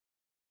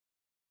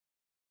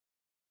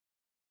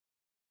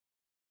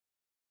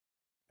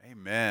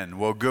Amen.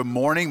 Well, good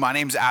morning. My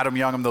name's Adam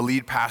Young. I'm the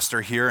lead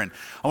pastor here, and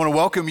I want to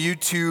welcome you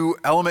to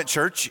Element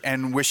Church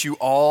and wish you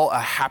all a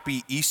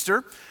happy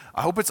Easter.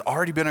 I hope it's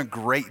already been a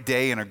great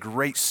day and a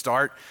great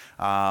start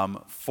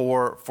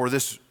for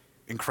this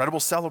incredible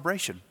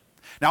celebration.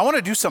 Now, I want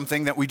to do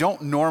something that we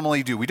don't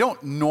normally do. We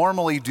don't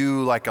normally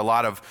do like a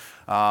lot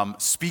of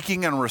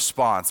speaking and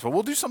response, but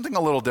we'll do something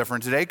a little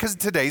different today because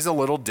today's a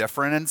little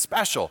different and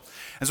special.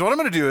 And so what I'm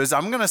going to do is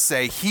I'm going to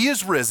say, "He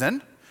is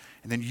risen,"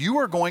 and then you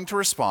are going to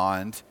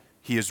respond,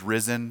 "He is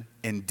risen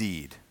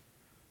indeed."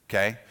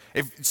 Okay?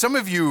 If some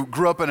of you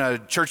grew up in a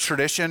church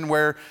tradition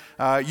where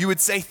you would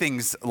say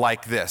things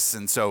like this,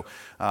 and so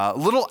a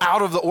little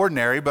out of the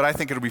ordinary, but I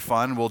think it'll be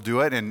fun. We'll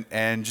do it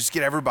and just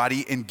get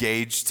everybody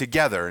engaged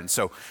together. And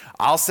so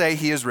I'll say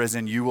 "He is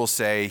risen." You will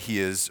say "He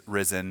is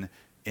risen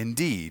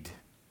indeed."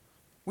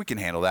 We can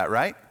handle that,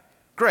 right?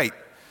 Great.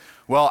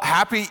 Well,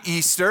 happy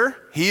Easter.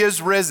 He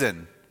is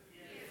risen.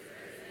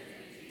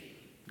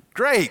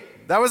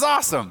 Great. That was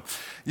awesome.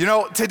 You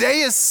know,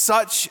 today is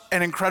such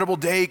an incredible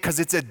day because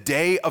it's a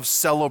day of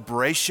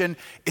celebration.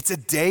 It's a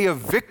day of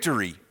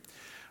victory,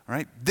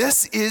 right?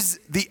 This is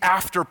the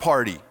after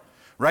party,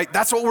 right?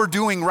 That's what we're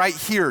doing right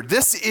here.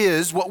 This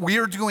is what we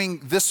are doing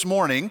this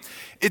morning.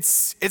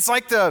 It's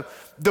like the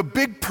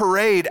big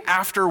parade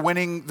after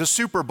winning the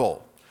Super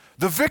Bowl.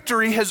 The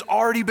victory has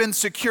already been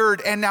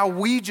secured, and now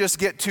we just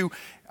get to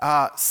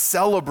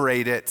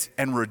celebrate it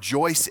and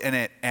rejoice in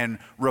it and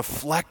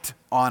reflect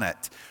on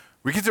it.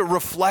 We get to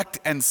reflect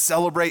and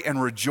celebrate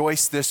and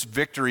rejoice this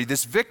victory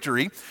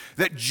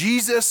that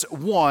Jesus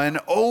won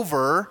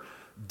over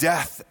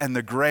death and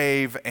the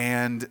grave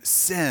and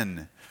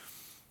sin.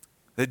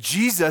 That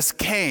Jesus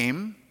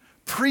came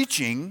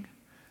preaching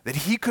that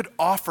he could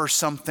offer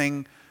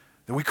something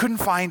that we couldn't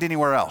find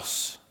anywhere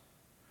else.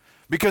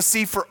 Because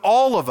see, for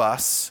all of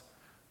us,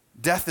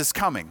 death is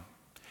coming.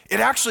 It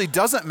actually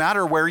doesn't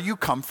matter where you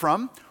come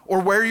from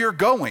or where you're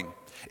going.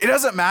 It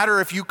doesn't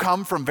matter if you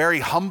come from very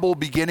humble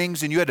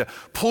beginnings and you had to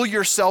pull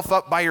yourself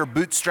up by your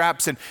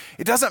bootstraps. And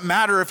it doesn't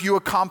matter if you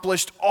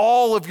accomplished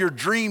all of your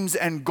dreams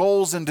and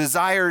goals and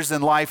desires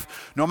in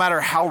life, no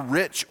matter how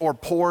rich or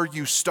poor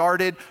you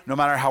started, no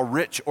matter how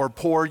rich or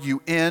poor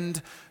you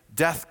end,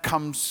 death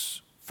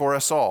comes for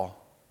us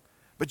all.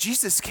 But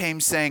Jesus came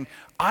saying,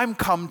 "I'm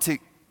come to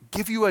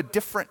give you a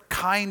different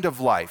kind of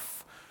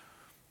life,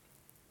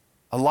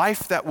 a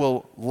life that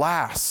will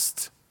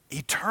last,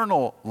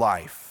 eternal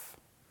life."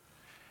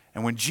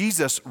 And when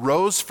Jesus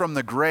rose from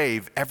the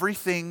grave,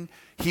 everything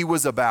he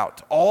was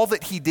about, all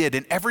that he did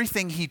and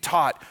everything he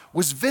taught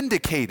was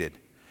vindicated.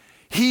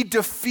 He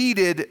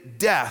defeated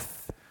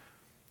death.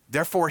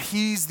 Therefore,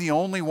 he's the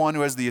only one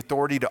who has the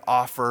authority to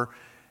offer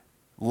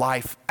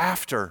life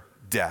after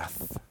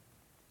death.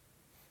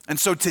 And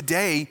so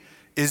today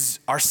is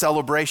our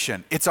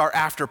celebration. It's our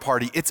after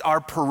party. It's our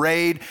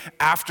parade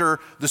after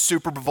the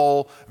Super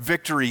Bowl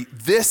victory.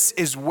 This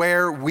is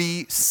where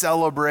we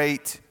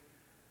celebrate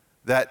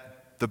that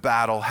the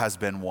battle has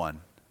been won.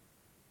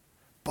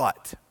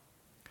 But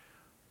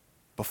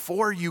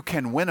before you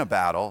can win a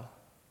battle,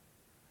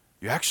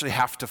 you actually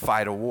have to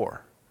fight a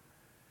war.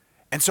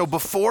 And so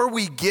before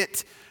we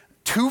get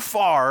too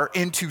far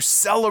into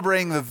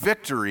celebrating the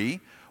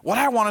victory, what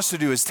I want us to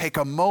do is take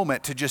a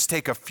moment to just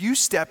take a few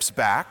steps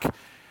back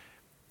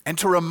and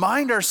to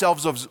remind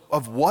ourselves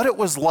of what it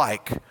was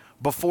like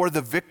before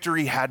the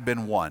victory had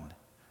been won.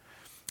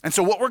 And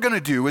so what we're going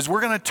to do is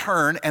we're going to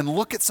turn and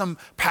look at some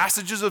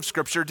passages of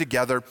Scripture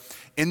together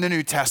in the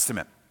New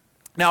Testament.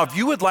 Now, if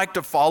you would like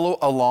to follow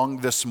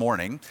along this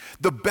morning,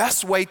 the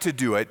best way to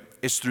do it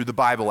is through the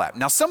Bible app.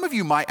 Now, some of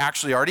you might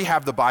actually already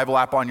have the Bible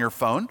app on your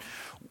phone.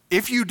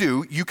 If you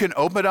do, you can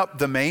open up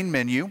the main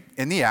menu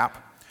in the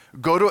app,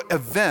 go to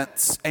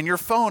events, and your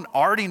phone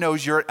already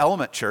knows you're at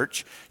Element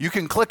Church. You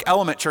can click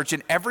Element Church,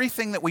 and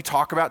everything that we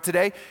talk about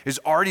today is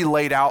already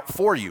laid out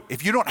for you.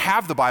 If you don't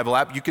have the Bible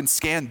app, you can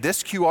scan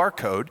this QR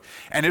code,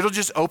 and it'll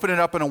just open it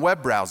up in a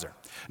web browser.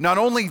 Not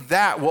only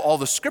that will all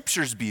the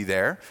scriptures be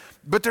there,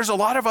 but there's a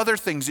lot of other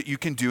things that you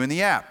can do in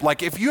the app.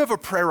 Like if you have a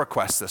prayer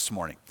request this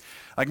morning,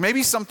 like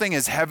maybe something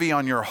is heavy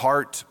on your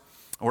heart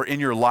or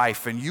in your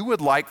life, and you would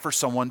like for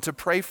someone to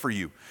pray for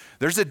you.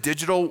 There's a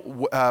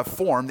digital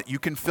form that you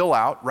can fill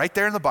out right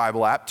there in the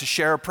Bible app to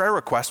share a prayer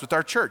request with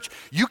our church.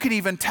 You can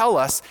even tell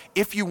us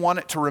if you want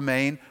it to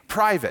remain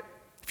private.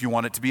 If you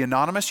want it to be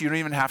anonymous, you don't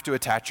even have to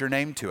attach your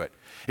name to it.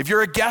 If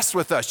you're a guest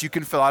with us, you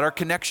can fill out our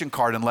connection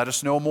card and let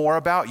us know more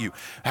about you.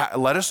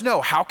 Let us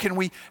know how can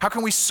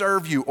we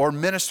serve you or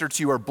minister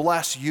to you or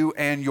bless you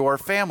and your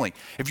family.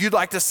 If you'd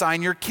like to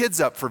sign your kids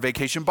up for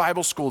Vacation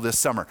Bible School this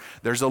summer,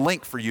 there's a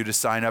link for you to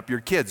sign up your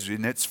kids,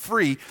 and it's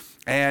free.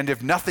 And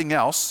if nothing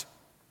else,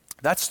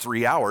 that's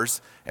 3 hours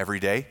every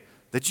day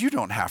that you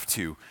don't have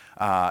to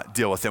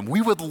deal with them. We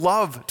would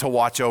love to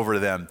watch over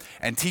them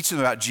and teach them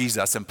about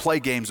Jesus and play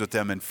games with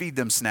them and feed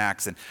them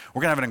snacks. And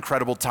we're going to have an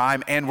incredible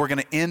time. And we're going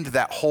to end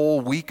that whole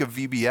week of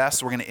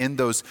VBS. We're going to end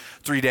those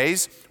 3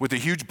 days with a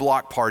huge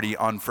block party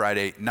on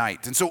Friday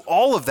night. And so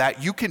all of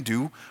that you can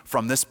do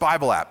from this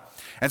Bible app.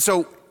 And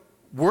so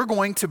we're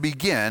going to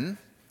begin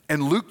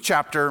in Luke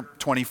chapter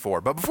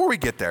 24. But before we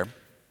get there,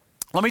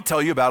 let me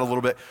tell you about a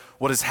little bit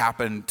what has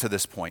happened to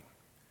this point.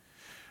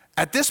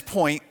 At this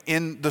point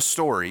in the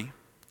story,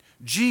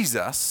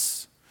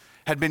 Jesus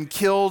had been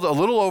killed a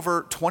little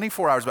over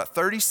 24 hours, about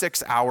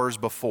 36 hours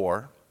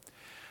before.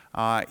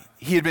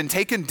 He had been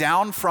taken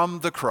down from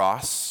the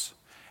cross,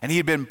 and he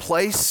had been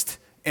placed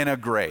in a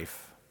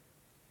grave.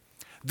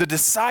 The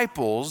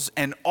disciples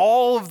and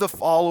all of the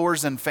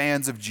followers and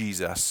fans of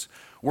Jesus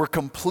were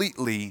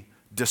completely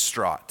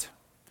distraught.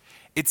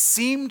 It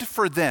seemed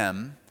for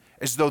them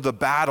as though the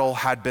battle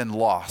had been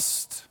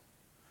lost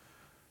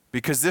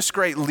because this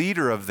great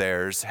leader of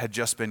theirs had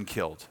just been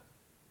killed.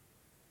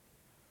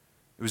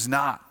 It was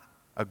not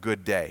a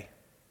good day.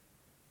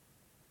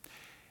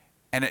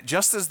 And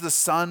just as the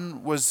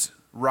sun was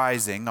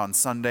rising on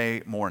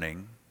Sunday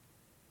morning,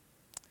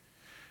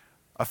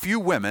 a few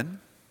women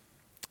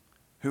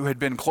who had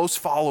been close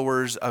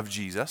followers of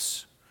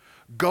Jesus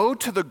go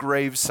to the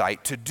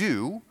gravesite to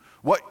do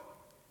what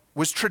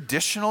was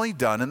traditionally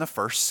done in the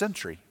first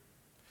century.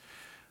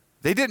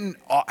 They didn't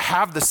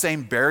have the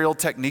same burial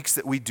techniques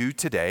that we do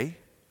today,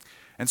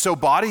 and so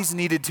bodies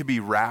needed to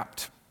be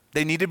wrapped.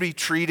 They needed to be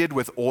treated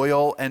with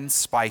oil and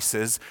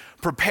spices,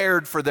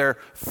 prepared for their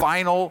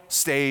final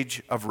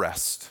stage of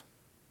rest.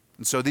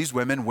 And so these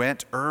women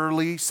went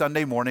early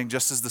Sunday morning,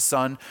 just as the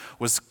sun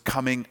was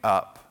coming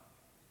up.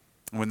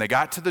 And when they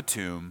got to the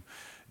tomb,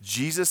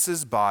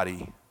 Jesus'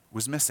 body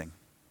was missing.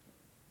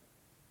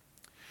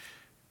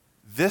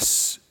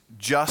 This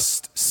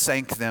just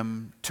sank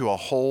them to a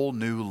whole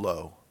new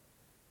low.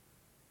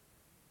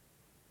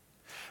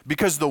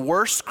 Because the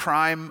worst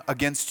crime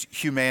against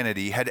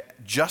humanity had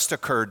just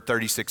occurred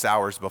 36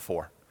 hours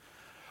before.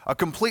 A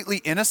completely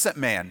innocent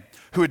man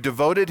who had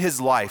devoted his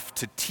life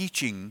to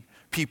teaching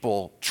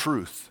people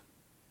truth,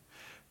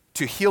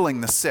 to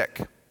healing the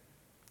sick,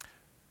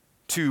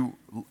 to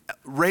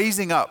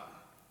raising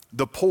up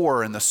the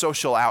poor and the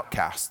social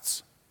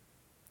outcasts.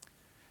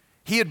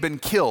 He had been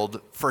killed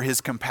for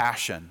his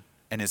compassion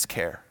and his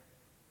care.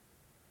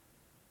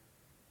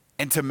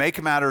 And to make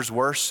matters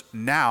worse,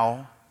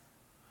 now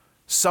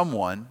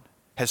someone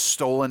has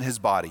stolen his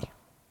body.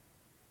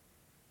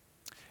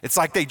 It's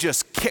like they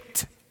just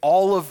kicked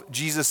all of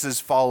Jesus'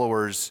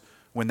 followers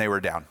when they were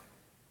down.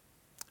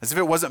 As if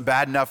it wasn't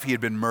bad enough he had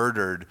been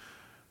murdered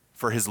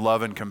for his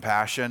love and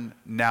compassion,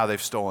 now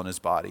they've stolen his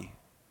body.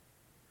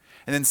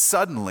 And then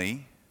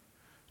suddenly,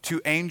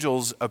 two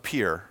angels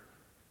appear.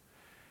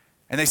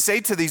 And they say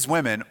to these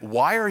women,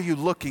 "Why are you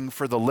looking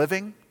for the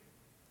living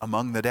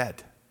among the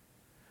dead?"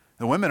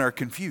 The women are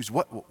confused.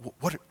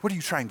 What are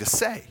you trying to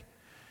say?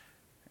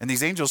 And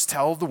these angels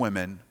tell the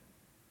women,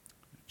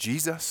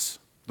 Jesus,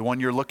 the one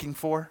you're looking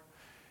for,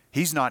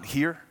 he's not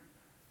here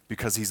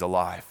because he's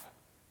alive.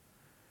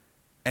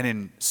 And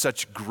in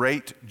such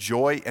great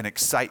joy and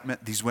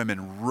excitement, these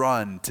women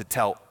run to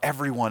tell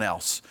everyone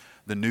else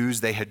the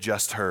news they had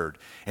just heard.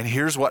 And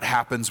here's what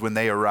happens when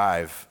they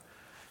arrive.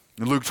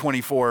 In Luke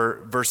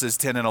 24, verses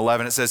 10 and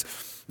 11, it says,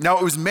 "Now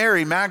it was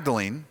Mary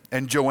Magdalene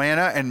and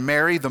Joanna and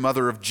Mary, the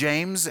mother of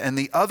James, and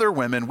the other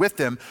women with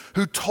them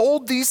who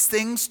told these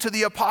things to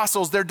the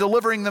apostles." They're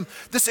delivering them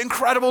this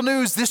incredible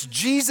news. This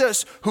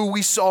Jesus who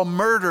we saw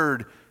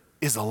murdered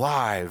is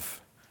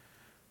alive.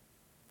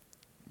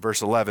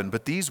 Verse 11,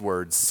 "But these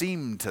words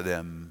seemed to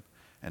them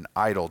an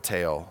idle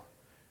tale,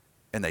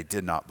 and they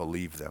did not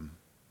believe them."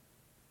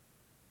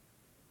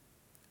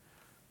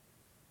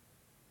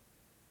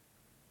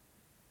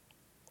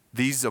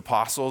 These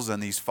apostles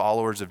and these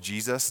followers of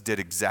Jesus did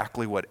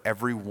exactly what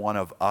every one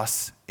of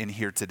us in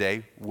here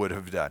today would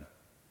have done.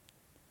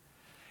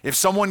 If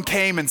someone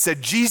came and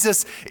said,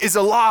 "Jesus is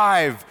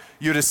alive,"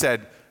 you'd have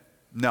said,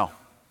 No,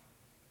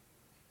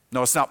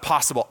 it's not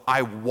possible.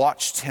 I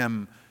watched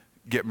him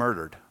get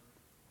murdered.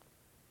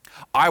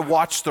 I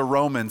watched the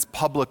Romans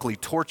publicly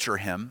torture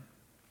him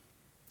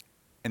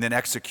and then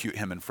execute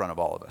him in front of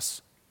all of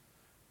us.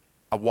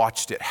 I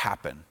watched it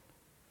happen.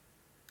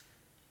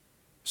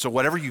 So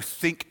whatever you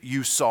think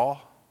you saw,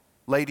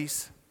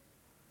 ladies,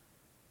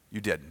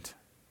 you didn't.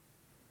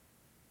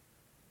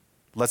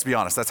 Let's be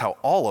honest, that's how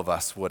all of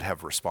us would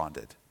have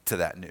responded to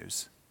that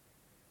news.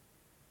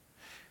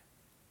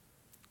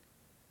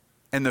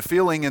 And the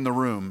feeling in the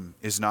room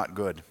is not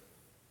good.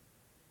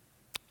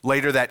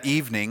 Later that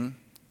evening,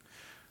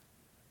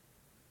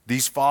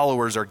 these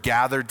followers are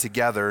gathered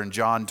together in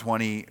John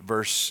 20,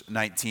 verse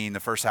 19, the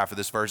first half of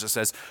this verse. It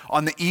says,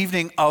 on the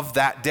evening of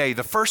that day,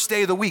 the first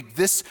day of the week,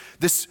 this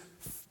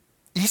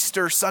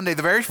Easter Sunday,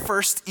 the very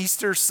first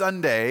Easter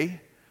Sunday,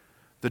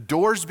 the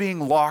doors being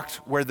locked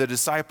where the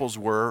disciples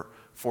were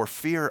for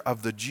fear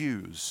of the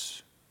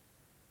Jews.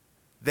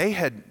 They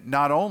had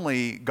not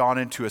only gone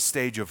into a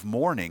stage of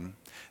mourning,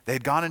 they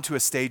had gone into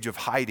a stage of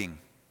hiding.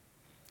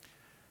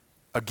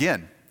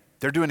 Again,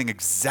 they're doing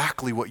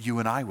exactly what you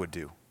and I would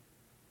do.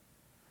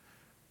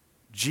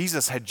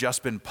 Jesus had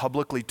just been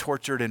publicly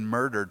tortured and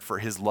murdered for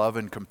his love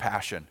and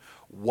compassion.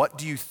 What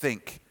do you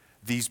think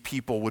these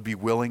people would be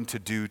willing to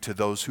do to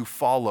those who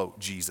follow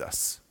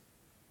Jesus?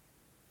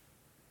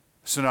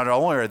 So not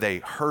only are they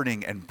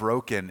hurting and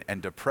broken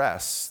and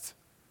depressed,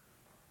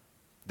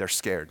 They're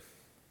scared.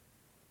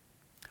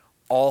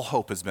 All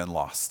hope has been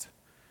lost.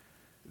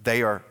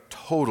 They are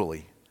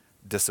totally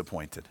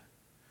disappointed.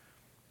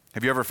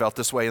 Have you ever felt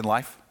this way in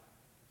life?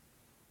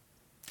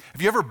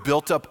 Have you ever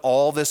built up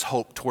all this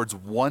hope towards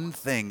one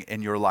thing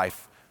in your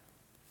life?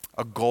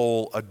 A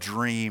goal, a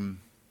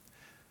dream,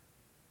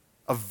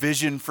 a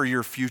vision for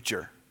your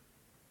future,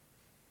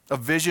 a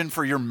vision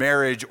for your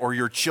marriage or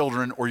your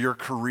children or your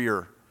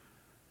career.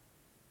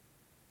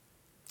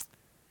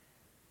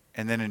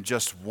 And then in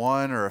just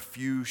one or a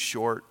few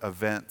short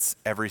events,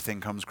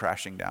 everything comes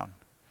crashing down.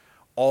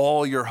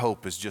 All your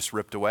hope is just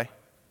ripped away.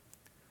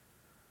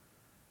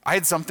 I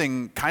had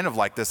something kind of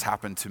like this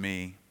happen to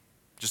me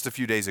just a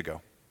few days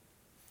ago.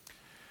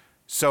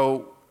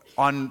 So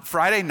on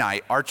Friday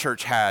night, our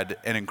church had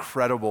an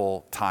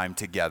incredible time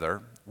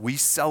together. We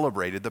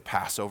celebrated the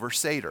Passover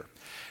Seder.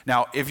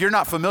 Now, if you're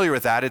not familiar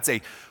with that, it's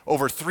a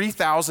over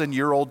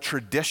 3,000-year-old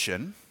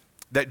tradition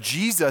that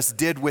Jesus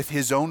did with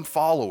his own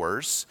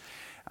followers,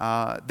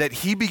 that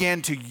he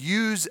began to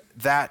use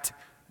that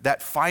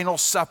final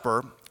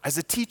supper as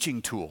a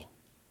teaching tool.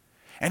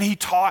 And he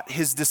taught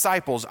his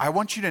disciples, I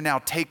want you to now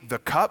take the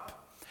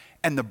cup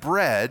and the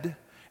bread,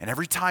 and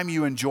every time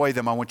you enjoy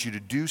them, I want you to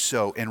do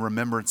so in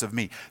remembrance of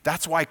me.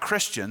 That's why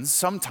Christians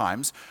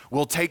sometimes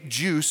will take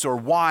juice or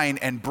wine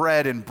and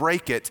bread and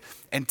break it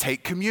and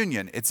take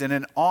communion. It's in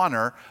an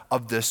honor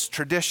of this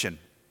tradition.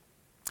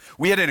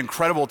 We had an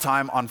incredible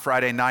time on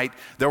Friday night.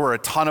 There were a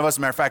ton of us.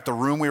 Matter of fact, the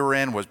room we were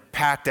in was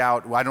packed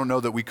out. I don't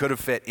know that we could have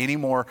fit any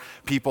more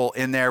people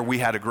in there. We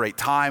had a great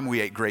time. We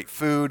ate great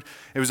food.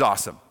 It was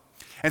awesome.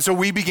 And so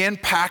we began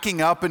packing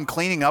up and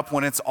cleaning up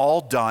when it's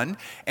all done.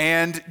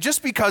 And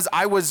just because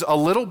I was a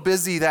little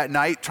busy that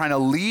night trying to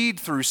lead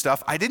through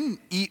stuff, I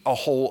didn't eat a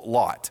whole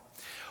lot.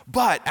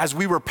 But as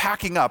we were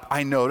packing up,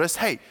 I noticed,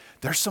 hey,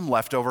 there's some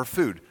leftover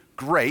food.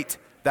 Great.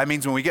 That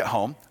means when we get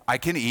home, I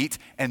can eat.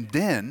 And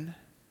then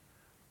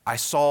I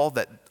saw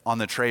that on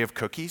the tray of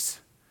cookies,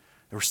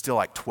 there were still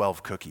like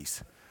 12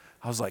 cookies.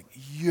 I was like,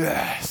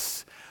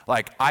 yes.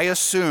 Like I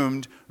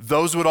assumed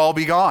those would all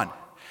be gone.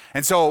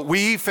 And so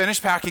we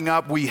finished packing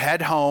up, we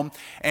head home,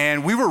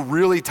 and we were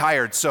really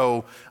tired.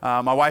 So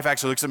my wife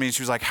actually looks at me and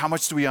she was like, how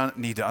much do we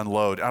need to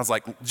unload? And I was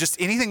like, just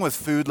anything with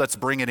food, let's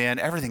bring it in.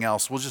 Everything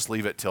else, we'll just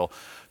leave it till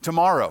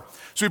tomorrow.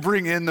 So we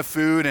bring in the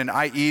food and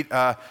I eat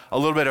a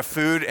little bit of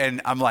food and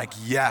I'm like,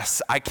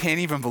 yes, I can't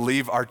even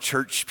believe our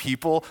church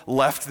people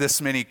left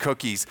this many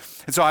cookies.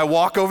 And so I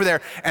walk over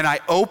there and I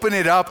open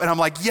it up and I'm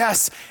like,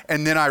 yes.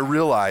 And then I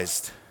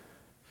realized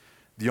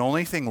the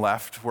only thing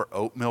left were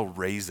oatmeal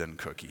raisin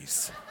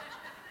cookies.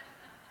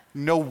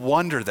 No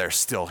wonder they're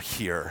still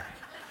here.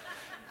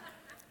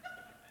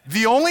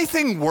 The only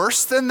thing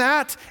worse than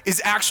that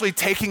is actually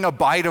taking a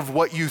bite of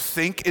what you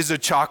think is a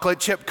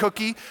chocolate chip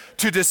cookie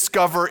to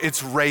discover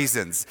it's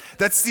raisins.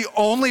 That's the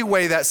only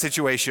way that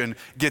situation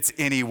gets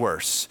any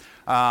worse.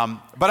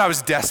 But I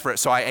was desperate,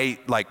 so I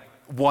ate like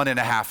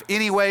 1.5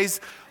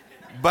 anyways,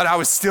 but I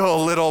was still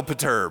a little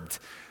perturbed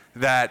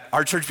that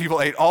our church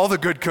people ate all the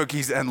good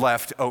cookies and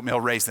left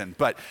oatmeal raisin.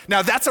 But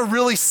now that's a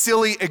really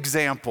silly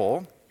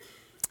example.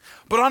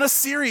 But on a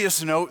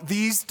serious note,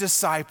 these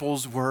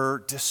disciples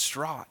were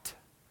distraught.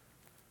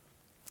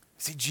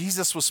 See,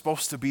 Jesus was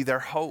supposed to be their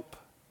hope.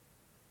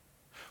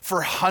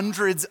 For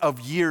hundreds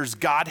of years,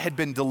 God had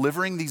been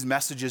delivering these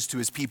messages to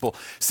his people,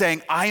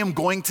 saying, I am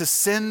going to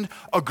send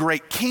a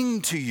great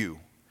king to you,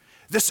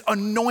 this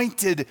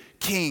anointed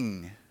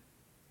king.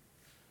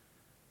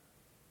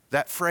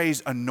 That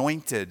phrase,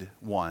 anointed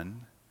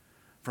one,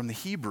 from the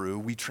Hebrew,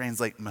 we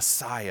translate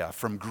Messiah.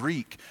 From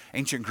Greek,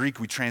 ancient Greek,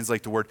 we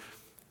translate the word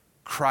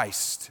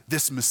Christ.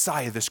 This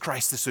Messiah, this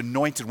Christ, this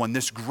anointed one,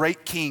 this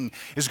great king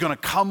is going to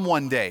come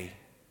one day.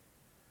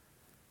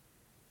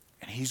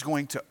 And he's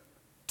going to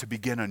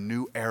begin a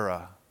new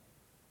era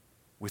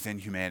within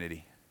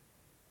humanity.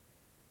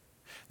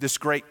 This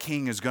great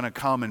king is going to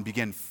come and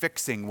begin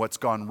fixing what's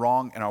gone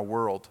wrong in our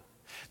world.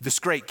 This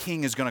great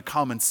king is going to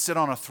come and sit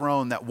on a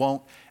throne that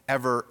won't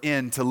ever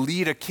end, to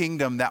lead a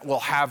kingdom that will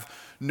have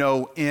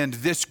no end.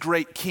 This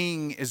great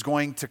king is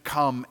going to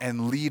come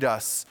and lead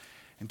us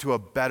into a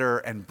better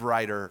and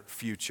brighter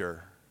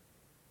future.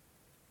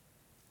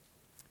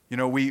 You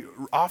know, we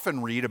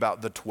often read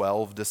about the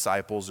 12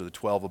 disciples or the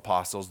 12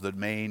 apostles,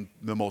 the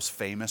most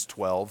famous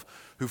 12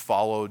 who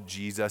followed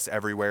Jesus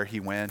everywhere he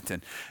went.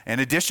 And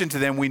in addition to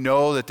them, we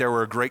know that there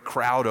were a great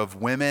crowd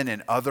of women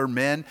and other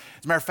men.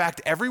 As a matter of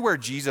fact, everywhere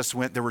Jesus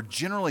went, there were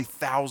generally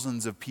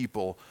thousands of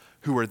people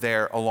who were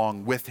there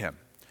along with him.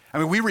 I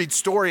mean, we read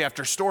story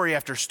after story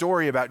after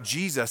story about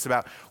Jesus,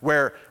 about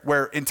where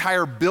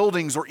entire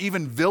buildings or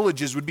even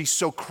villages would be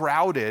so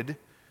crowded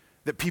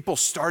that people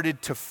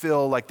started to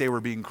feel like they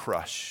were being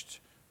crushed.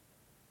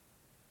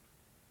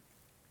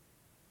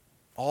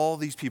 All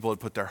these people had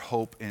put their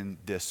hope in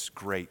this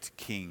great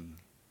king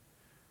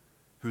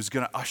who's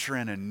going to usher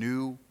in a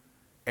new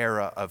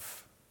era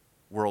of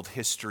world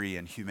history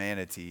and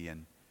humanity.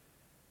 And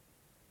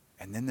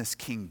then this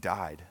king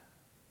died.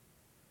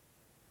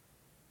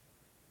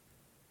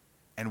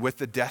 And with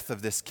the death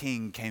of this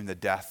king came the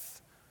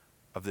death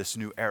of this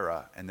new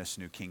era and this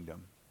new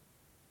kingdom.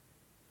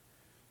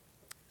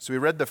 So we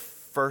read the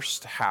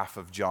first half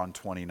of John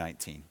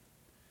 20:19.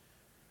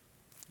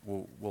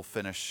 We'll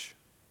finish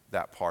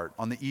that part.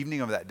 On the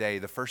evening of that day,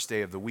 the first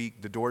day of the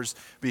week, the doors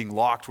being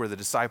locked where the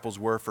disciples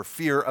were for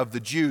fear of the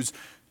Jews,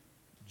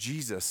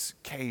 Jesus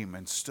came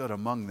and stood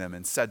among them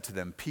and said to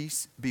them,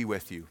 "Peace be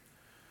with you."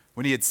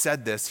 When he had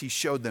said this, he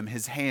showed them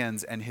his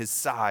hands and his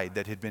side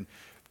that had been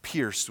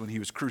pierced when he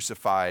was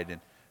crucified.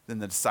 And then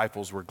the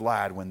disciples were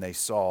glad when they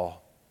saw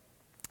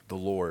the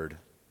Lord.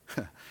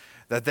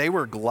 That they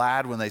were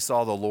glad when they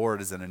saw the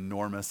Lord is an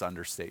enormous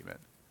understatement.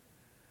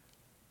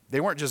 They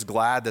weren't just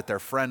glad that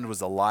their friend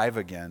was alive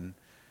again,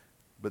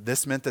 but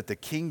this meant that the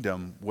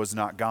kingdom was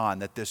not gone,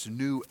 that this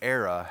new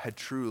era had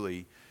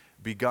truly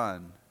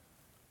begun.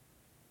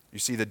 You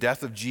see, the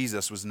death of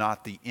Jesus was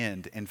not the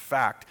end. In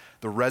fact,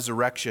 the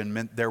resurrection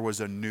meant there was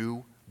a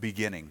new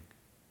beginning.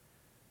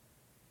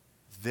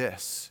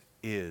 This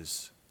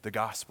is the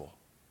gospel.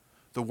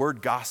 The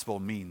word gospel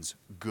means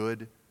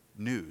good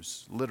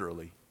news,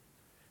 literally.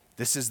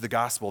 This is the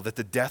gospel, that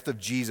the death of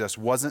Jesus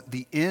wasn't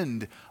the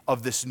end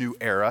of this new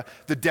era.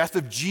 The death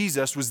of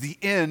Jesus was the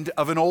end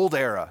of an old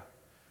era.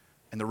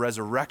 And the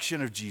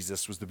resurrection of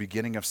Jesus was the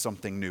beginning of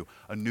something new,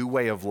 a new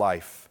way of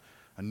life,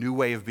 a new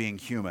way of being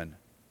human,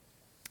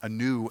 a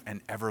new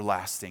and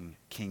everlasting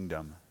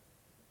kingdom.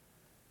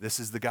 This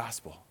is the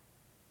gospel.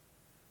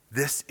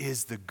 This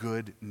is the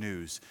good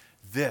news.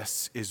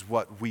 This is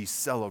what we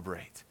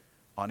celebrate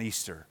on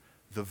Easter,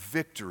 the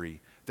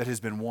victory that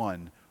has been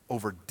won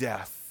over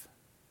death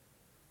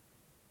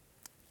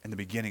and the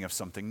beginning of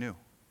something new.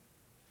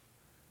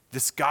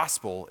 This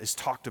gospel is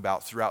talked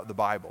about throughout the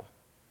Bible.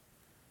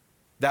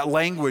 That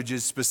language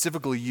is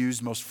specifically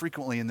used most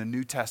frequently in the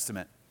New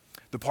Testament,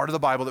 the part of the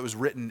Bible that was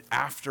written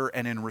after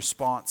and in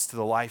response to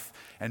the life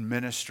and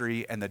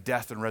ministry and the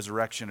death and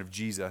resurrection of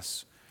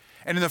Jesus.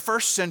 And in the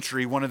first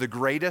century, one of the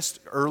greatest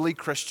early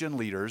Christian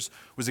leaders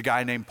was a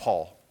guy named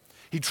Paul.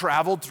 He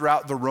traveled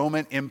throughout the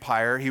Roman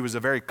Empire. He was a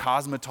very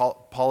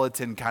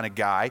cosmopolitan kind of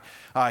guy.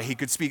 He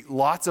could speak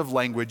lots of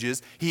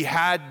languages. He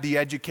had the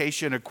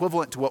education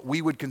equivalent to what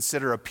we would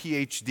consider a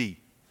PhD.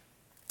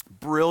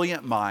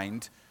 Brilliant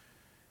mind,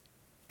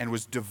 and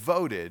was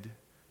devoted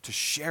to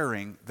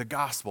sharing the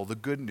gospel, the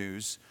good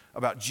news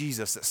about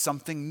Jesus, that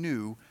something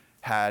new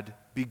had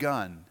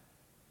begun.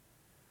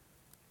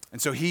 And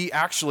so he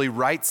actually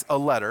writes a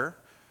letter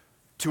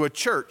to a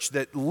church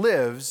that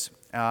lives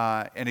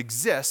and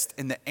exist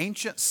in the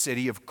ancient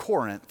city of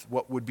Corinth,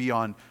 what would be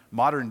on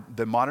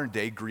the modern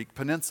day Greek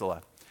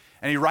peninsula.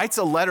 And he writes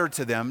a letter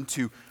to them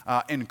to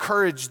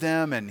encourage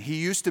them, and he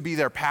used to be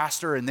their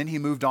pastor, and then he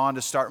moved on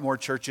to start more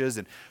churches.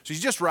 And so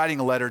he's just writing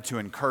a letter to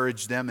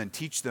encourage them and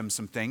teach them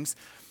some things.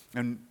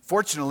 And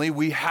fortunately,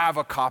 we have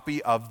a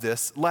copy of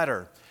this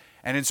letter.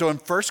 And so in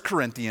 1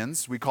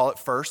 Corinthians, we call it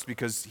first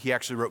because he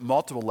actually wrote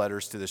multiple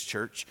letters to this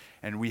church,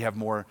 and we have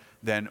more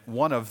than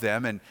one of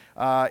them. And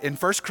in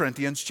 1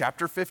 Corinthians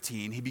chapter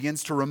 15, he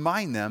begins to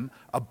remind them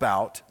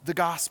about the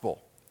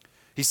gospel.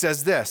 He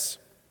says this,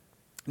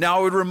 "Now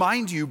I would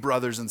remind you,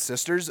 brothers and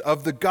sisters,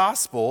 of the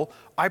gospel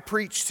I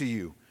preached to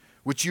you,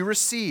 which you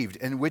received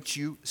and which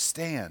you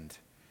stand,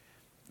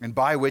 and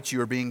by which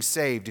you are being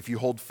saved, if you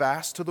hold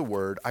fast to the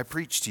word I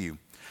preached to you,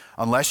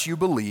 unless you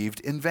believed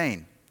in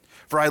vain.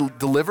 For I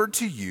delivered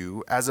to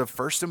you as of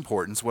first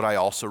importance what I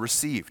also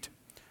received,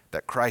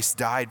 that Christ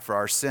died for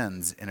our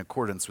sins in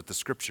accordance with the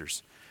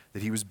Scriptures,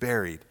 that he was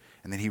buried,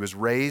 and that he was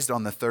raised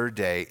on the third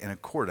day in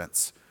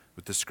accordance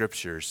with the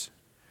Scriptures."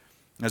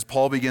 As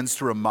Paul begins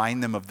to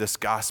remind them of this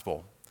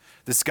gospel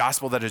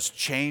that has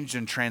changed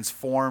and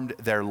transformed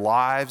their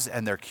lives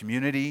and their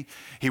community,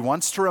 he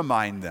wants to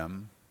remind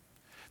them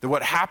that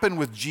what happened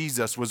with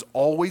Jesus was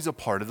always a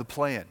part of the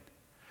plan.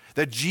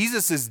 That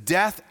Jesus'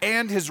 death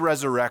and his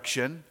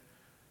resurrection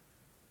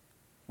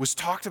was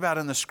talked about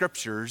in the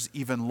Scriptures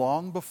even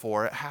long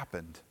before it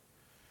happened.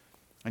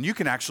 And you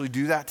can actually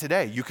do that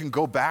today. You can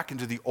go back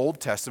into the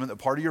Old Testament, the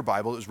part of your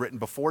Bible that was written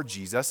before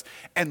Jesus,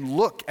 and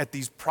look at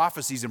these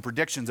prophecies and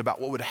predictions about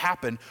what would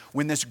happen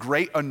when this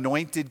great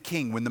anointed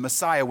king, when the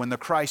Messiah, when the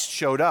Christ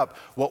showed up,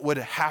 what would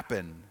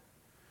happen.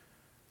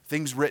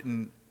 Things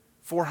written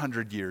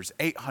 400 years,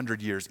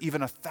 800 years,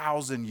 even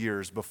 1,000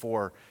 years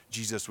before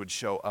Jesus would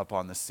show up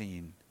on the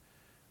scene.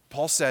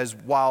 Paul says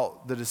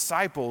while the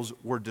disciples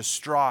were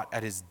distraught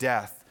at his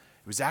death,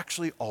 it was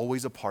actually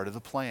always a part of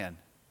the plan.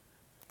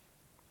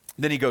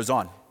 Then he goes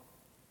on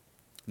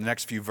in the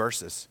next few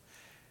verses.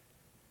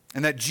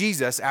 And that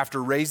Jesus,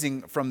 after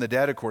raising from the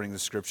dead, according to the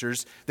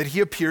Scriptures, that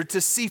he appeared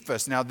to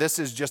Cephas. Now, this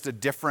is just a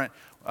different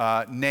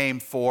name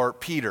for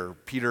Peter.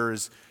 Peter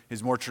is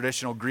his more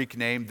traditional Greek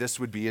name. This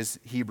would be his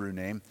Hebrew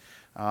name.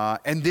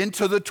 And then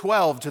to the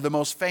 12, to the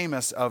most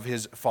famous of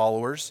his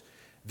followers.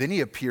 Then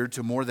he appeared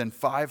to more than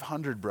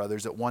 500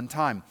 brothers at one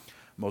time,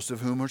 most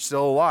of whom are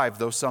still alive,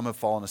 though some have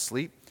fallen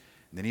asleep.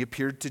 And then he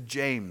appeared to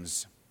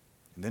James,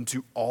 and then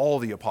to all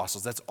the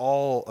apostles. That's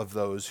all of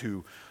those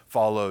who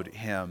followed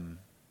him.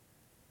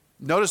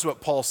 Notice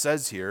what Paul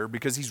says here,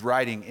 because he's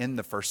writing in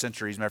the first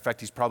century. As a matter of fact,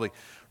 he's probably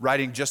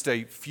writing just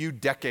a few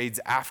decades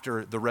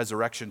after the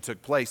resurrection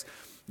took place.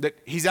 That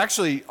he's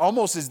actually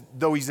almost as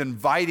though he's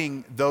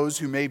inviting those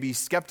who may be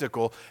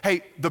skeptical.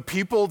 Hey, the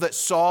people that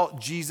saw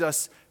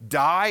Jesus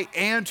die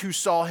and who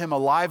saw him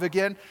alive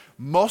again,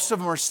 most of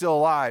them are still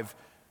alive.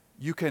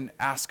 You can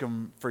ask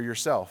them for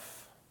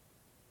yourself.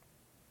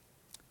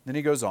 Then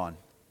he goes on.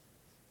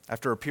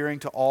 After appearing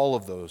to all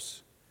of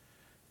those,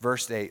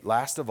 verse 8,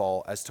 last of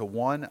all, as to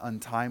one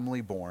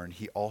untimely born,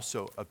 he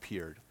also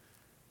appeared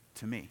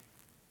to me.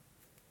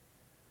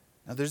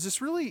 Now there's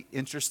this really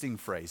interesting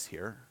phrase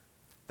here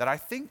that I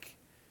think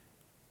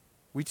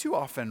we too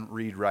often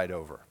read right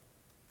over.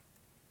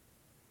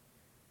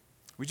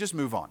 We just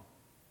move on.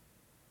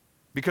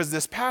 Because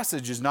this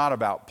passage is not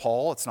about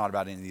Paul, it's not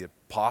about any of the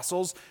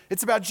apostles,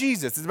 it's about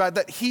Jesus. It's about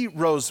that he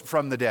rose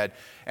from the dead.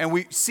 And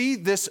we see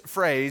this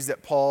phrase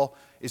that Paul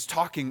is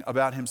talking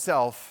about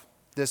himself,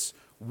 this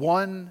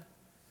one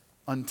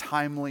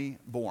untimely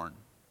born.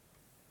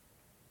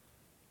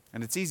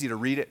 And it's easy to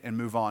read it and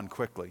move on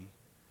quickly,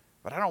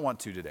 but I don't want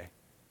to today.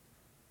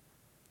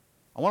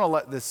 I want to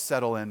let this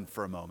settle in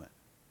for a moment.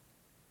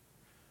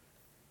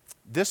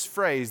 This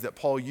phrase that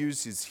Paul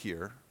uses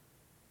here,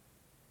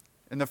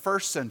 in the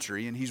first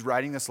century, and he's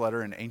writing this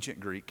letter in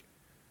ancient Greek,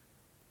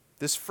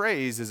 this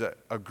phrase is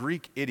a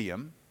Greek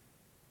idiom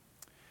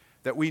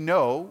that we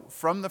know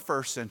from the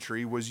first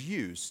century was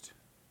used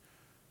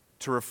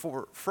to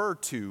refer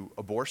to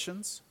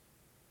abortions,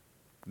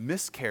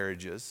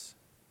 miscarriages,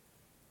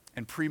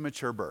 and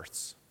premature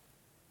births.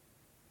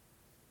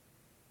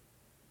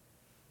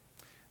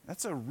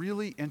 That's a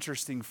really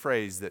interesting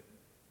phrase that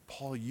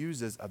Paul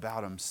uses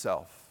about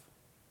himself.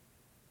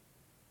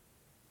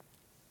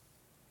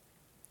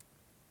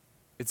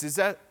 It's as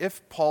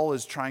if Paul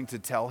is trying to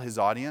tell his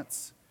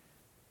audience,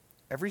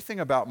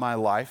 everything about my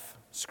life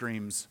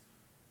screams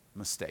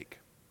mistake,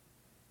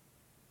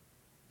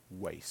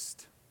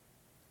 waste,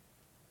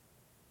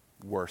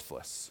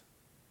 worthless,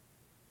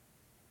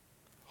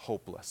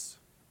 hopeless.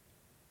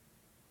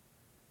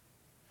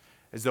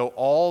 As though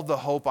all the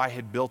hope I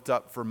had built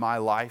up for my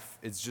life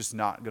is just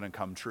not going to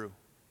come true.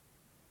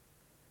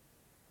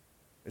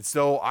 It's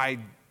though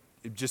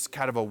just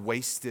kind of a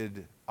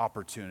wasted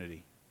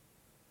opportunity.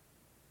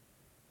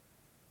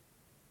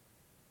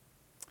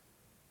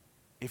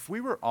 If we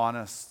were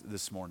honest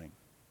this morning,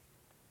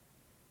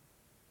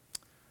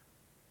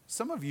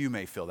 some of you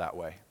may feel that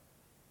way.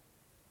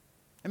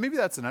 And maybe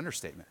that's an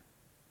understatement.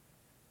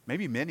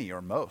 Maybe many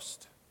or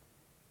most.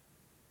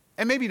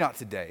 And maybe not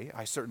today,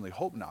 I certainly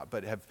hope not,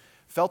 but have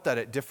felt that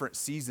at different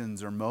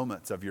seasons or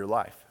moments of your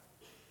life.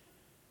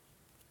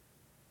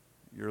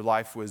 Your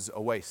life was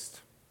a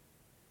waste,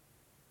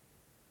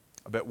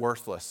 a bit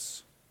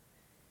worthless,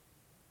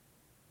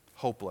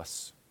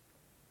 hopeless.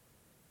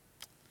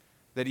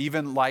 That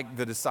even like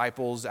the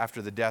disciples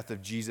after the death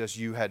of Jesus,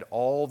 you had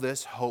all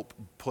this hope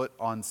put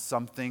on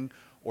something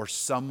or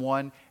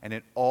someone, and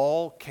it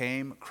all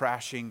came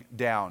crashing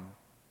down.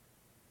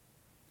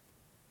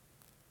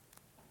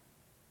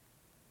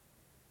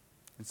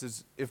 It's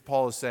as if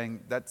Paul is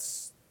saying,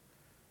 that's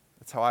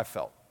how I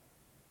felt.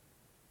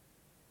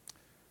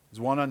 As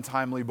one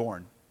untimely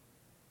born.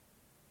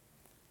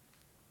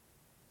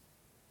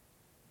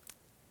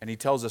 And he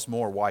tells us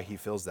more why he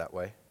feels that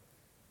way.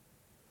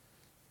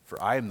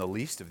 For I am the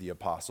least of the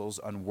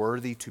apostles,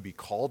 unworthy to be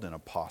called an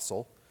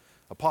apostle.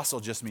 Apostle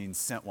just means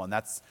sent one.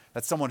 That's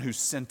someone who's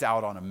sent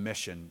out on a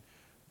mission.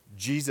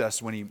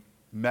 Jesus, when he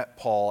met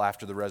Paul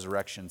after the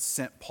resurrection,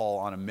 sent Paul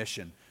on a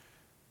mission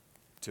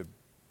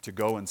to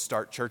go and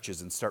start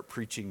churches and start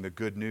preaching the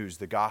good news,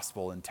 the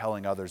gospel, and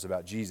telling others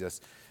about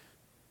Jesus.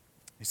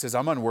 He says,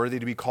 I'm unworthy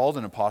to be called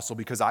an apostle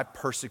because I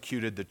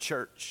persecuted the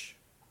church.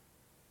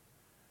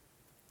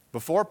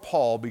 Before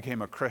Paul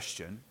became a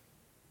Christian,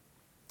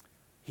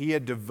 he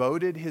had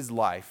devoted his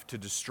life to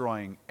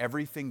destroying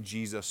everything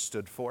Jesus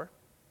stood for.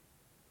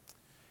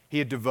 He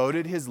had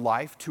devoted his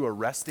life to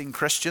arresting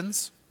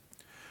Christians,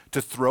 to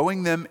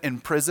throwing them in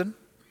prison,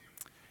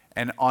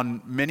 and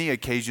on many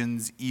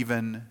occasions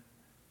even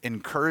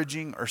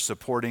encouraging or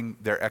supporting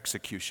their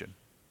execution.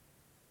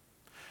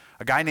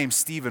 A guy named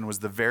Stephen was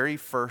the very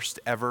first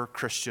ever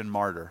Christian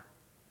martyr,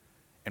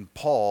 and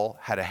Paul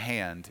had a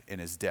hand in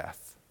his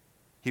death.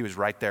 He was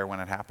right there when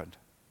it happened.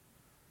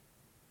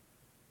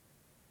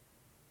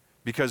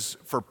 Because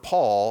for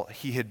Paul,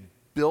 he had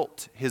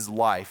built his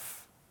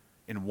life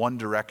in one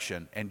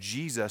direction, and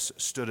Jesus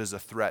stood as a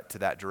threat to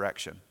that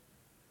direction.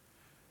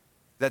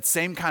 That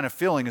same kind of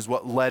feeling is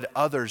what led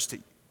others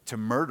to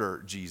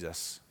murder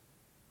Jesus.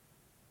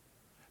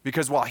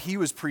 Because while he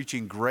was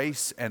preaching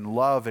grace and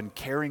love and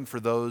caring for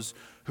those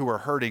who were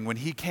hurting, when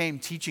he came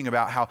teaching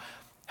about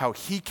how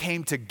he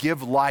came to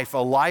give life, a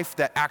life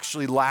that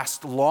actually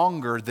lasts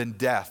longer than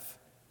death,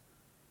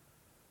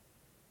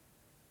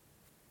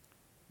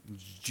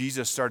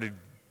 Jesus started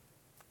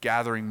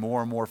gathering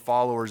more and more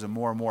followers and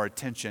more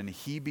attention.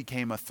 He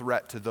became a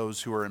threat to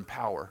those who are in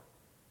power.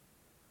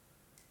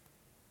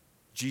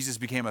 Jesus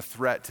became a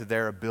threat to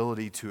their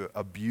ability to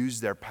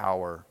abuse their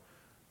power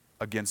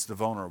against the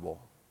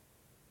vulnerable.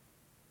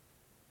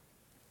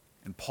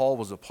 And Paul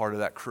was a part of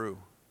that crew.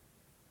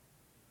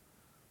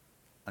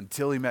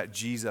 until he met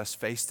Jesus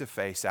face to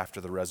face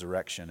after the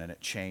resurrection, and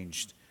it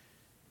changed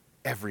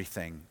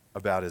everything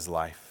about his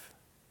life.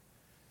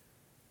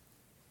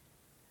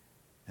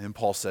 And then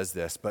Paul says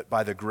this, "But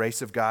by the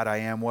grace of God I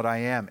am what I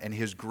am, and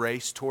his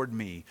grace toward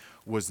me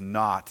was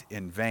not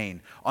in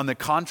vain. On the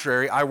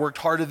contrary, I worked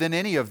harder than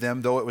any of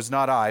them, though it was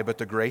not I, but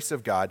the grace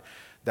of God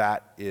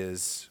that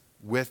is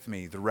with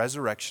me." The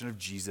resurrection of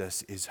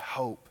Jesus is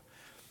hope.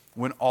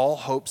 When all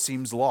hope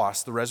seems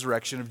lost, the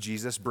resurrection of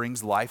Jesus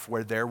brings life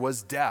where there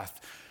was death.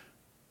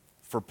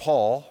 For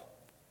Paul,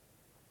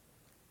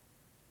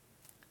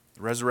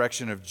 the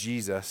resurrection of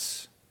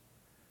Jesus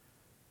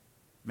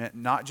meant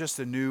not just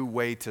a new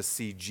way to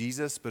see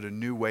Jesus, but a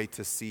new way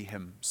to see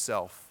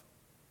himself.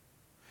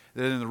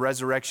 That in the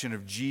resurrection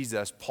of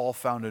Jesus, Paul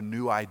found a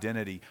new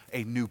identity,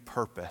 a new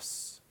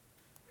purpose.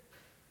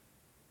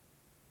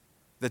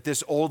 That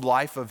this old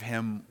life of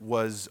him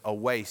was a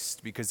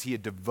waste because he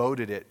had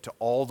devoted it to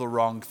all the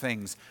wrong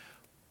things.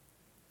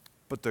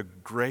 But the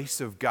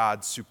grace of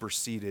God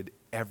superseded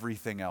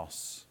everything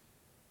else.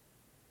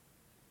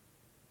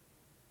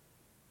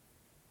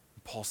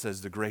 Paul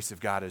says the grace of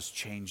God has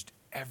changed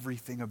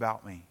everything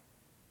about me.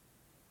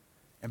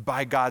 And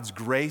by God's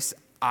grace,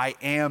 I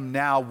am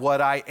now what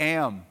I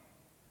am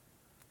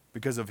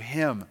because of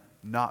him,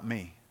 not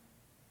me.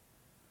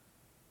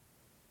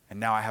 And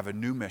now I have a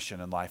new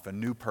mission in life, a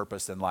new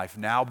purpose in life.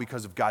 Now,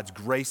 because of God's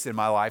grace in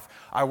my life,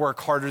 I work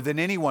harder than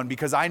anyone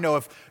because I know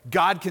if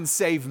God can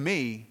save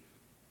me,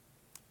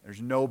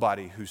 there's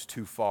nobody who's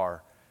too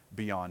far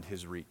beyond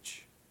his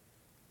reach.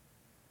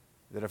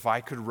 That if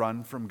I could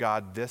run from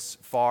God this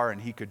far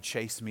and he could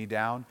chase me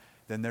down,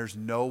 then there's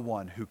no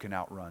one who can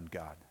outrun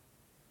God.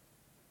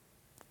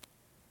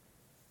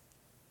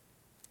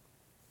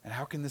 And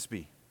how can this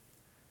be?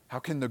 How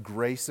can the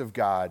grace of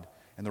God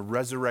and the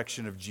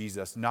resurrection of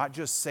Jesus not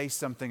just say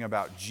something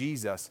about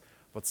Jesus,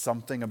 but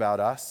something about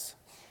us?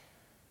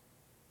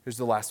 Here's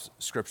the last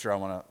scripture I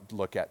want to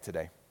look at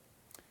today,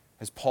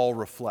 as Paul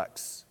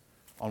reflects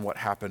on what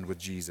happened with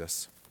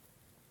Jesus.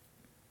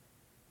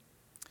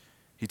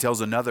 He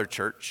tells another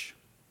church,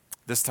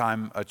 this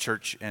time a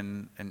church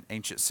in an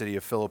ancient city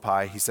of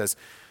Philippi, he says,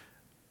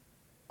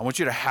 "I want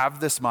you to have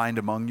this mind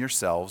among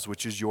yourselves,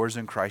 which is yours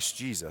in Christ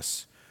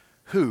Jesus,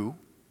 who,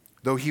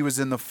 though he was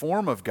in the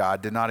form of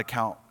God, did not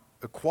account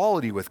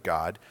equality with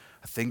God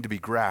a thing to be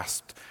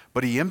grasped,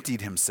 but he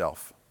emptied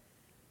himself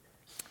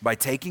by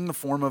taking the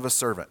form of a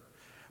servant,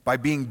 by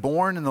being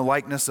born in the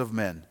likeness of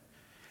men.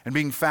 And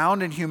being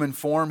found in human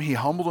form, he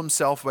humbled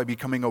himself by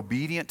becoming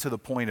obedient to the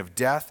point of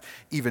death,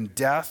 even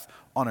death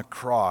on a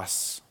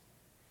cross.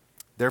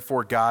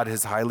 Therefore God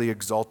has highly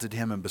exalted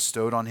him and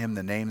bestowed on him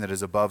the name that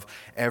is above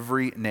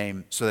every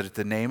name, so that at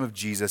the name of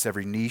Jesus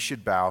every knee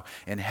should bow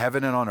in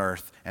heaven and on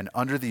earth and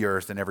under the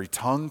earth, and every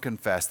tongue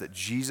confess that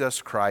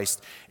Jesus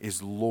Christ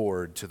is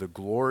Lord, to the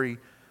glory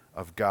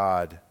of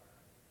God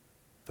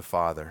the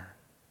Father."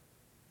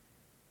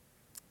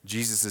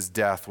 Jesus'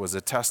 death was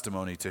a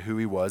testimony to who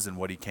he was and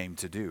what he came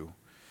to do.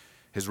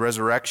 His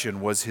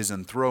resurrection was his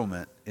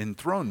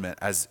enthronement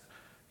as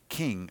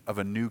king of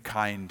a new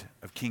kind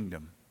of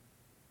kingdom.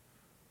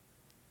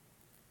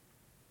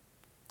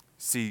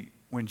 See,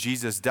 when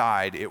Jesus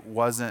died, it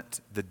wasn't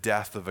the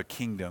death of a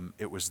kingdom,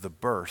 it was the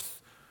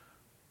birth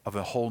of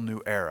a whole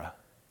new era,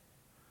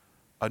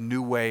 a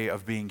new way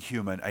of being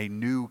human, a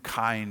new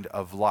kind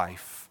of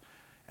life,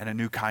 and a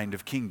new kind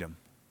of kingdom.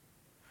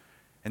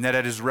 And that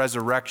at his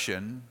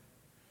resurrection,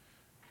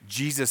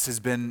 Jesus has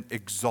been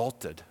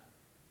exalted.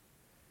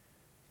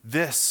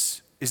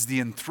 This is the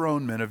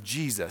enthronement of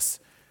Jesus.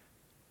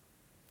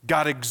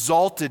 God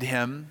exalted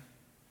him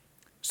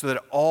so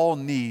that all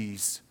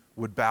knees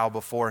would bow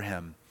before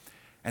him,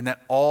 and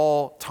that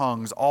all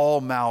tongues,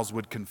 all mouths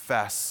would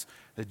confess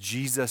that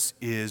Jesus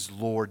is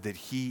Lord, that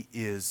he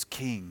is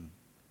King.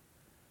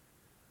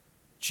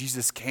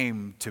 Jesus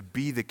came to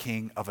be the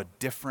king of a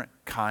different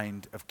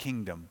kind of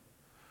kingdom,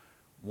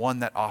 one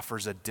that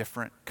offers a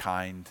different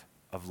kind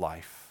of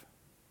life.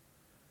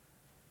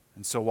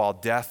 And so while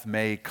death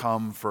may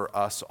come for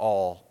us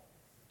all,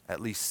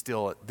 at least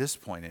still at this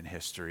point in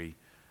history,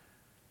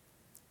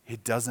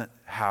 it doesn't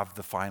have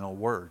the final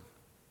word.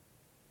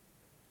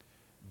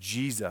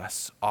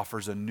 Jesus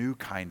offers a new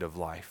kind of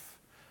life,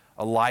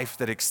 a life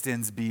that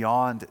extends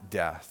beyond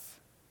death.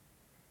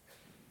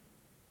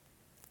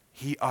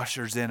 He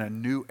ushers in a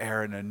new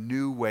era and a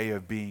new way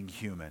of being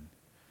human.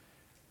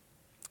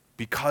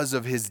 Because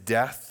of his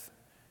death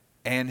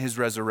and his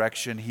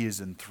resurrection, he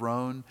is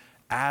enthroned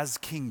as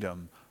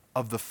kingdom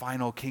of the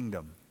final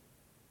kingdom.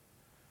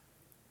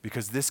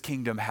 Because this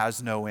kingdom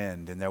has no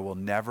end, and there will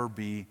never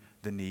be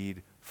the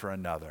need for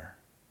another.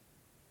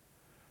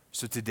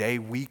 So today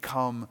we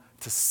come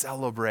to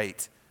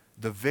celebrate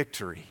the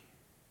victory.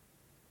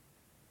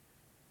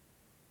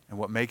 And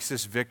what makes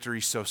this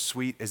victory so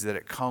sweet is that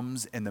it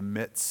comes in the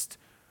midst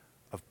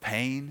of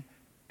pain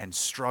and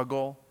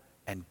struggle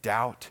and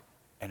doubt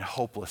and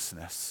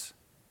hopelessness.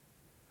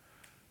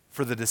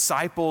 For the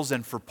disciples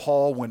and for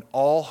Paul, when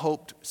all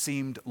hope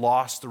seemed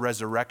lost, the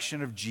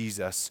resurrection of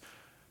Jesus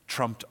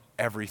trumped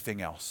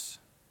everything else.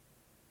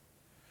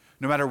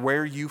 no matter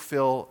where you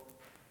feel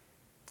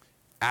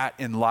at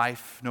in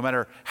life, no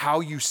matter how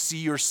you see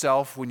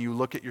yourself when you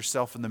look at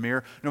yourself in the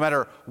mirror, no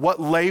matter what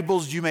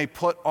labels you may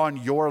put on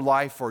your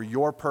life or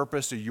your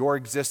purpose or your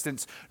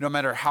existence, no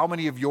matter how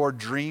many of your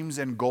dreams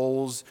and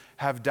goals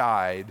have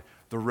died,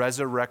 the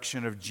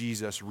resurrection of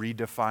Jesus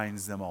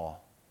redefines them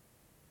all.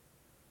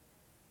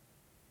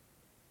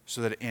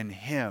 So that in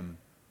him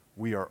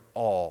we are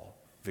all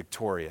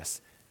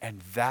victorious. And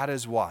that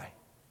is why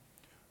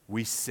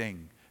we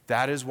sing.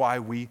 That is why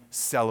we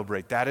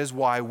celebrate. That is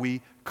why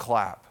we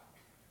clap.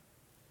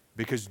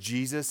 Because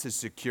Jesus has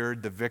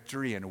secured the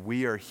victory, and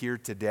we are here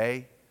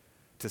today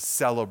to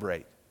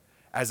celebrate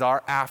as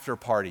our after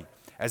party,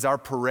 as our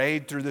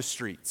parade through the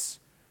streets,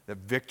 that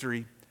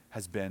victory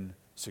has been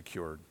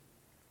secured.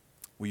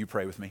 Will you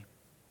pray with me?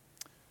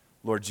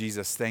 Lord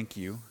Jesus, thank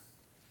you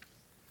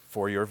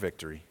for your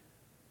victory.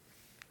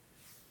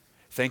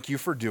 Thank you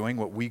for doing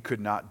what we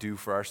could not do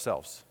for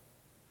ourselves.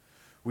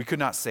 We could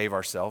not save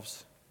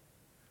ourselves.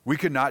 We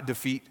could not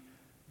defeat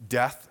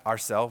death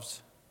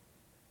ourselves.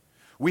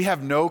 We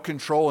have no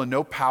control and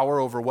no power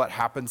over what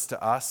happens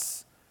to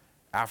us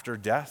after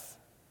death.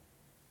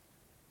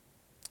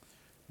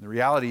 The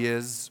reality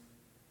is,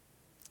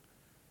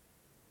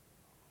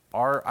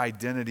 our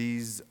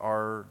identities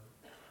are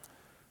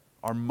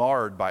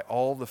marred by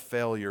all the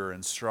failure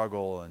and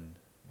struggle and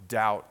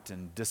doubt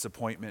and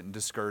disappointment and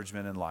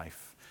discouragement in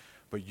life.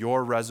 But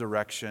your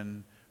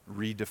resurrection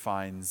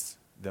redefines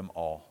them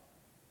all.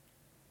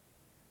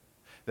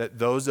 That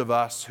those of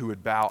us who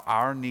would bow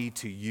our knee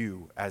to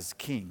you as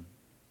King,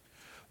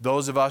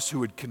 those of us who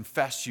would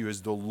confess you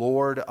as the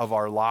Lord of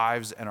our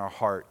lives and our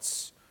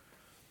hearts,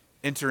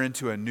 enter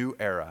into a new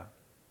era,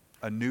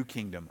 a new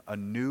kingdom, a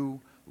new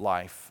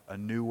life, a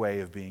new way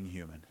of being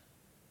human.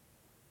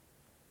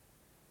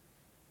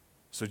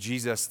 So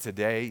Jesus,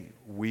 today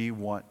we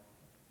want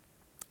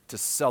to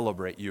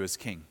celebrate you as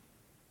King.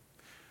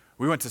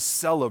 We want to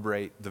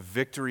celebrate the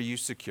victory you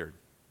secured.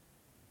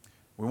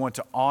 We want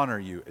to honor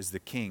you as the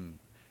King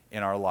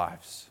in our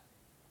lives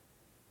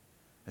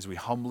as we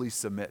humbly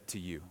submit to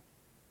you,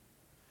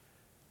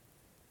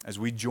 as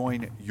we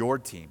join your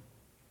team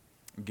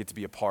and get to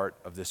be a part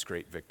of this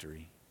great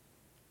victory.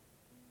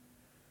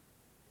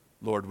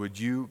 Lord, would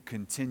you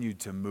continue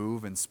to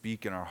move and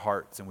speak in our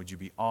hearts, and would you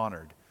be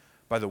honored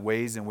by the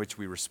ways in which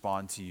we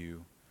respond to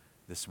you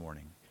this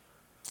morning?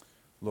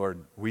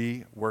 Lord,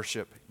 we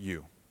worship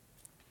you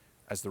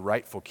as the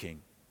rightful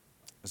King,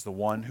 as the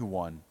one who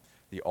won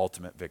the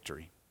ultimate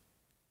victory.